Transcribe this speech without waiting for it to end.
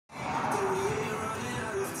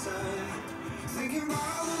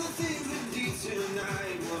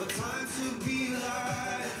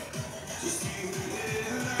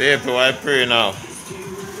Paper, I pray now.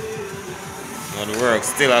 Now the work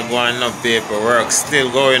still are going up, paper. Work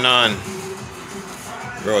still going on.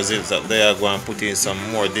 Roses up there are going to put in some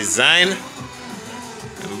more design.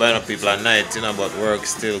 And by now people at night, you know, but work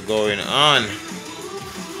still going on.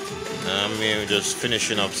 I mean, just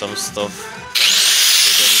finishing up some stuff.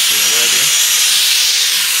 Get everything ready.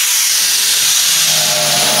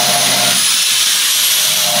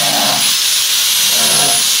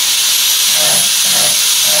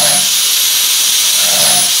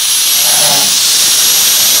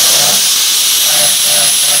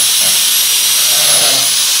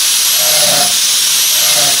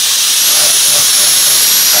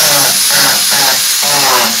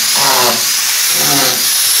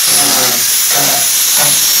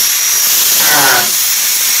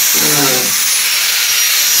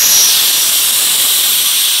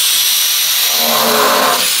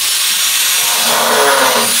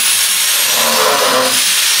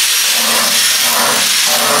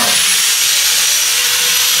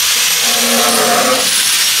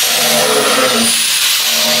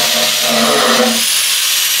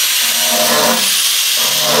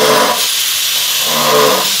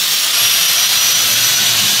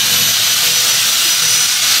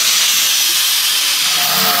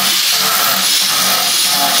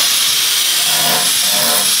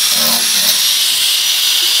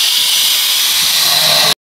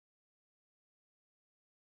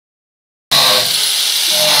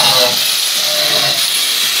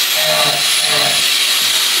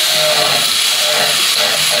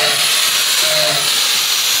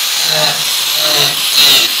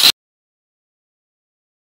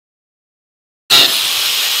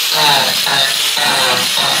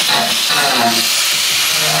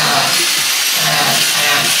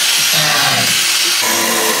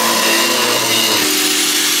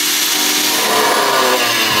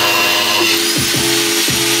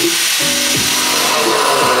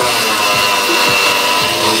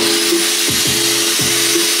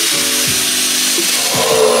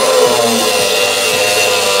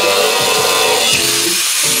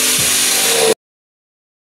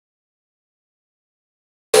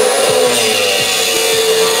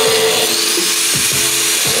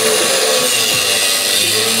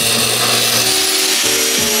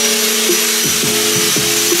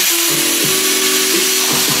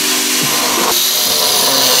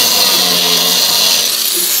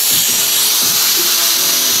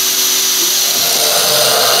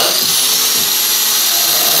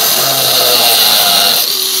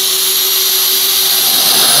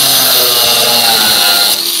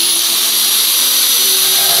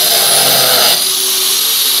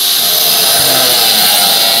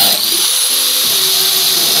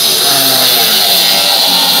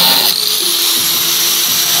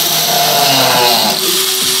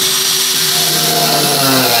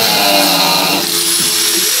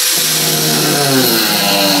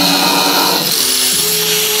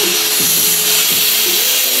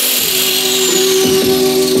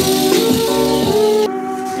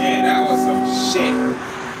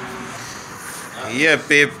 Yeah,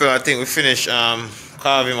 people, I think we finished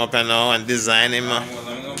carve him up and now and design him. I'm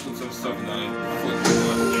gonna put some stuff down.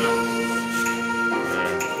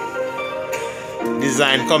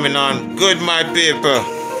 Design coming on good, my people.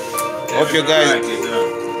 Hope you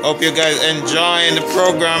guys enjoying the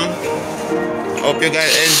program. Hope you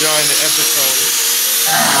guys enjoying the episode.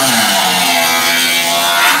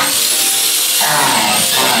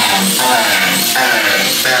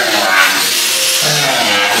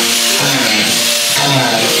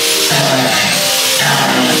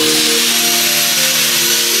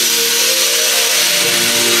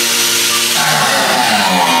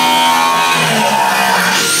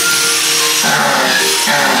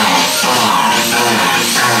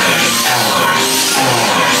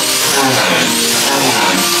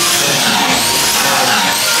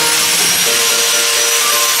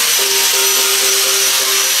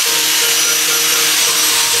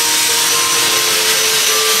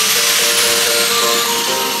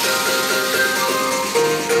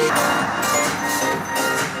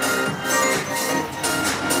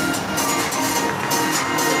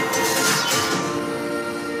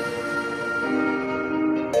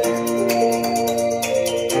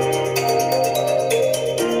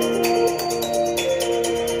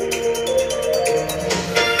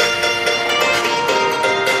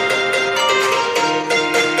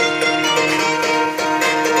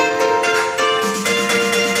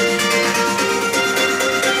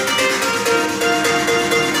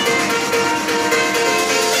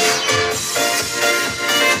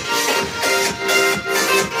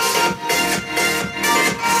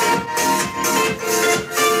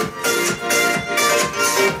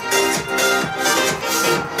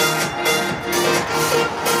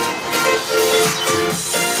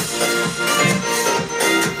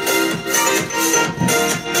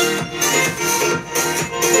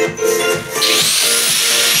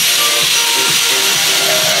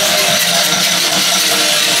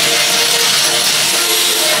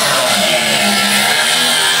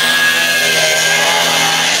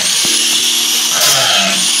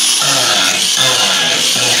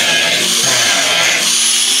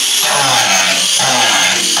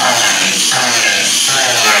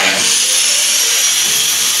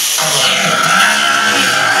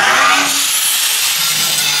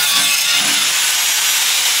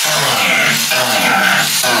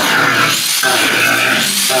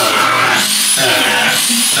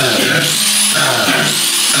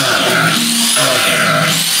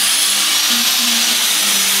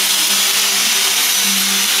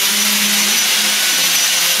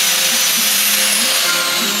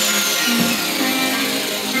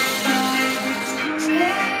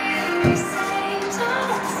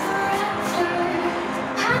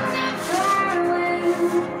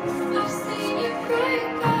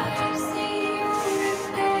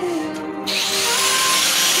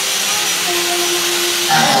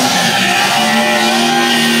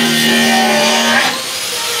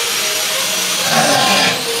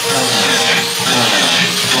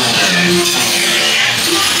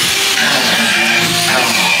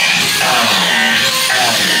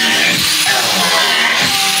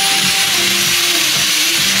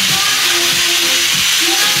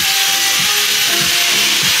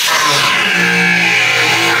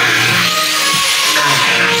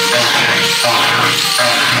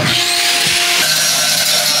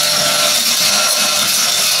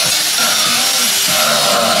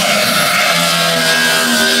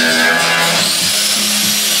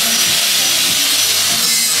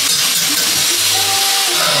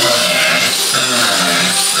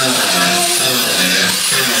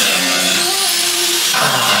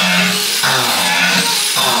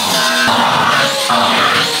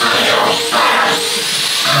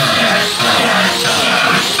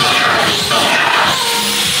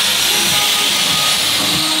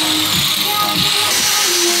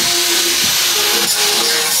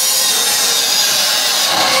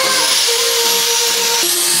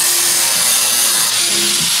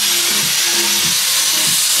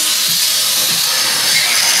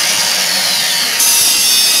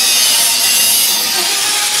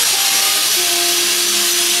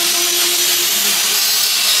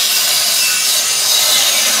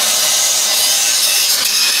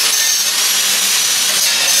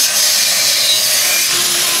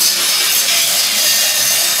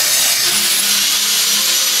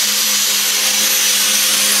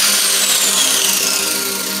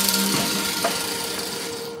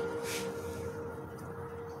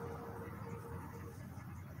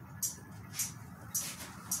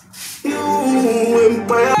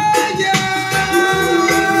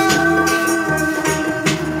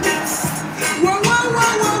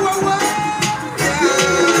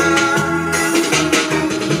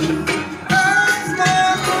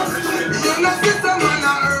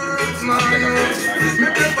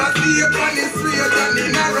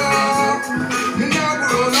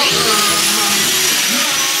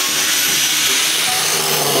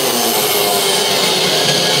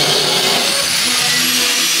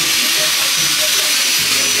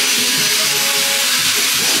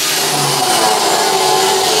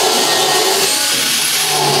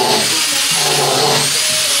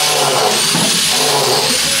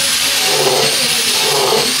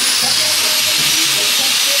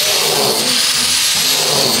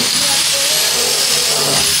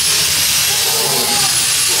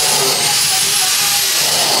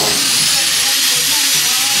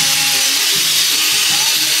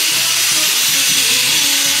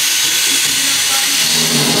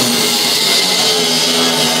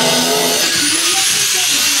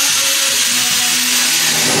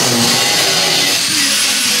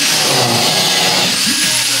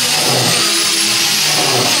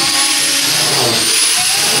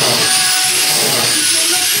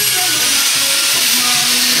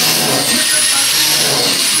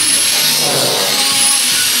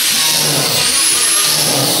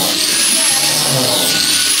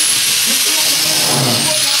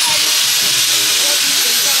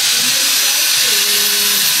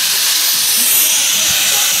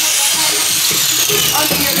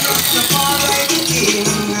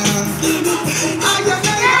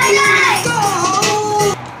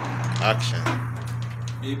 Action.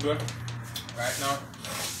 People, right now,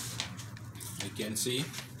 you can see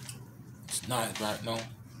it's night right now.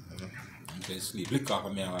 I'm saying sleep. Look up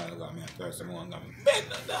at me a while ago. Me first someone got me bed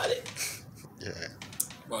now, daddy. Yeah.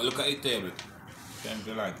 But look at the table. Time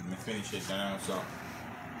to like it. Me finish it now. So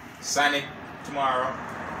sign it tomorrow.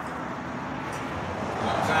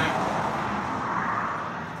 What time?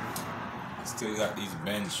 Still got these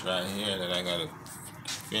bench right here that I gotta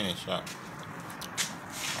finish up.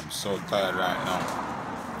 I'm so tired right now.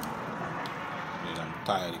 Dude, I'm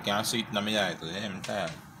tired. You can't see it in my eye today. I'm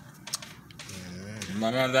tired.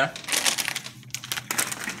 Remember that?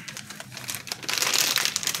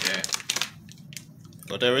 Yeah.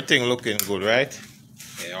 But everything looking good, right?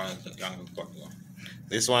 Yeah, I want to cut though.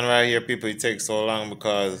 This one right here, people, it takes so long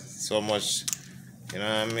because so much, you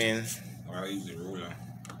know what I mean? I'll use the ruler.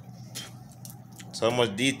 So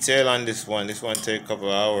much detail on this one. This one take a couple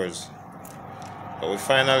of hours. But we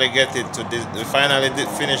finally get it to this. We finally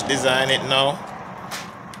finish designing it now.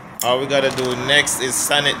 All we gotta do next is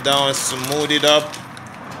sand it down, smooth it up,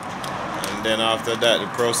 and then after that the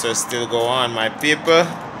process still go on, my people.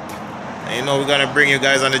 And you know we're gonna bring you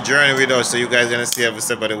guys on the journey with us, so you guys gonna see every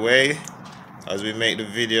step of the way as we make the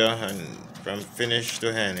video and from finish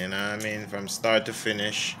to end. You know what I mean? From start to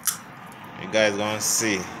finish, you guys gonna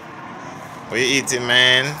see. What you eating,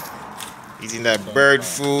 man? Eating that bird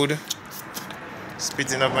food.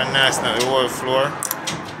 Spitting up my nasty on the whole floor.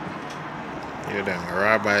 You them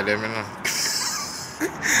raw by them, you know.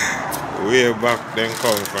 Way back then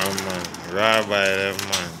come from, man. Raw by them,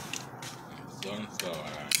 man.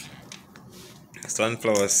 Sunflower.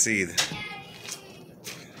 Sunflower seed.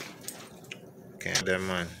 Okay, them,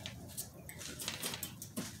 man.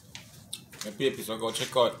 My people, so go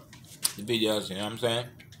check out the videos, you know what I'm saying?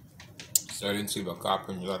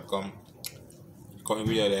 SergeantSilverCarpentry.com. Come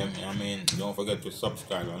video them, you know what I mean? Don't forget to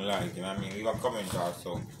subscribe and like, you know what I mean? Leave a comment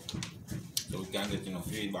also, so we can get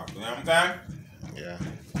feedback, you know what I'm saying? Yeah.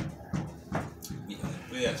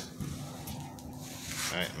 Yes.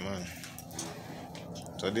 Alright, man.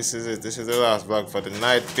 So this is it. This is the last vlog for the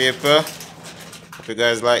night, people. Hope you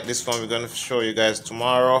guys like this one. We're gonna show you guys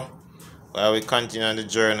tomorrow while we continue on the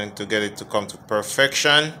journey to get it to come to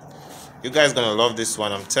perfection. You guys gonna love this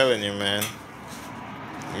one, I'm telling you, man.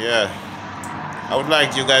 Yeah. I would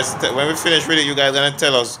like you guys, when we finish with it, you guys gonna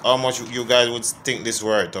tell us how much you guys would think this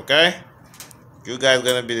worth, okay? You guys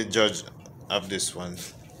gonna be the judge of this one.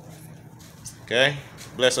 Okay?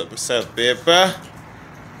 Bless up yourself, paper.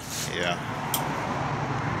 Yeah.